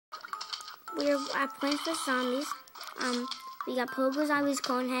we're at Plants vs. Zombies. We got Pogo Zombies,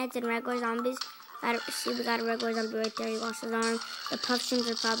 Cone Heads, and regular zombies. We got a regular zombie right there. He lost his arm. The Puffstrings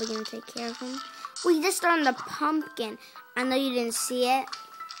are probably going to take care of him. We just thrown the pumpkin. I know you didn't see it,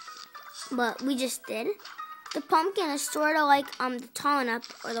 but we just did. The pumpkin is sort of like the tall-up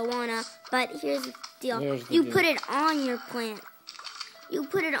or the one-up, but here's the deal. You put it on your plant. You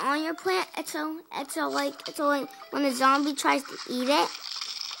put it on your plant. It's like when the zombie tries to eat it,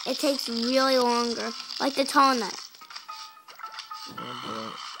 it takes really longer, like the tall nut.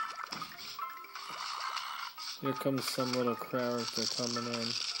 Oh boy. Here comes some little character coming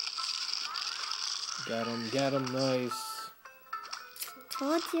in. Get him, nice.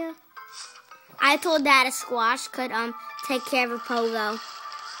 Told you. I told Dad a squash could take care of a pogo.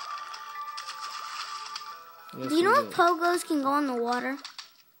 Yes, Do you know if pogos can go in the water?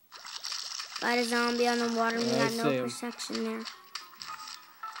 Got a zombie on the water. We got no protection there.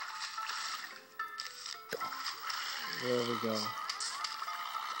 There we go.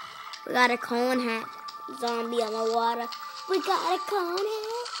 We got a cone hat zombie on the water. We got a cone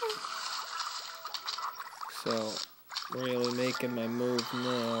hat. So, really making my move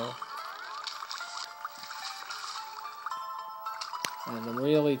now. And I'm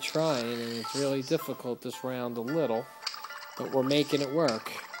really trying, and it's really difficult this round a little, but we're making it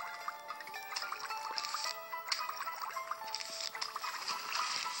work.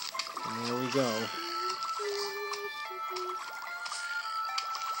 And there we go.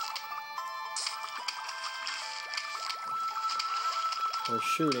 We're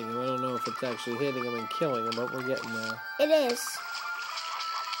shooting him. I don't know if it's actually hitting him and killing him, but we're getting there. It is.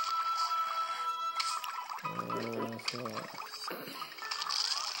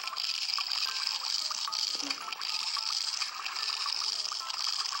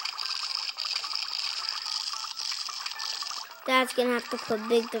 Dad's gonna have to put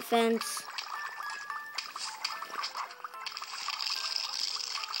big defense.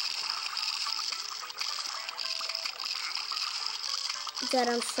 Dad,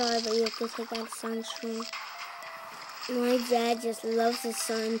 I'm sorry, but you have to take out sunshine. My dad just loves the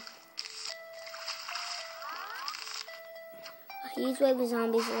sun. A huge wave of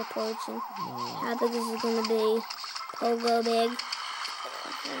zombies are approaching. How big is it gonna be? Pogo big.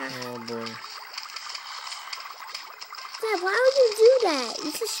 Oh boy. Dad, why would you do that?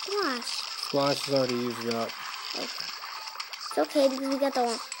 It's a squash. Squash is already used up. Okay. It's okay because we got the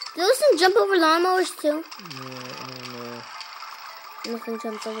one. Do those things jump over lawnmowers too? Yeah, I don't know. Nothing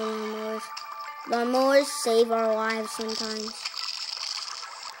jumps over lawnmowers. Lawnmowers save our lives sometimes.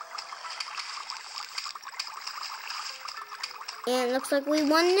 And it looks like we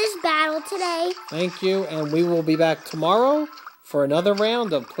won this battle today. Thank you, and we will be back tomorrow for another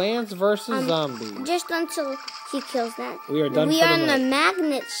round of Plants vs. Zombies. Just until he kills that. We are done for the night. We are in the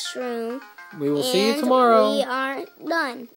magnet room. We will see you tomorrow. We are done.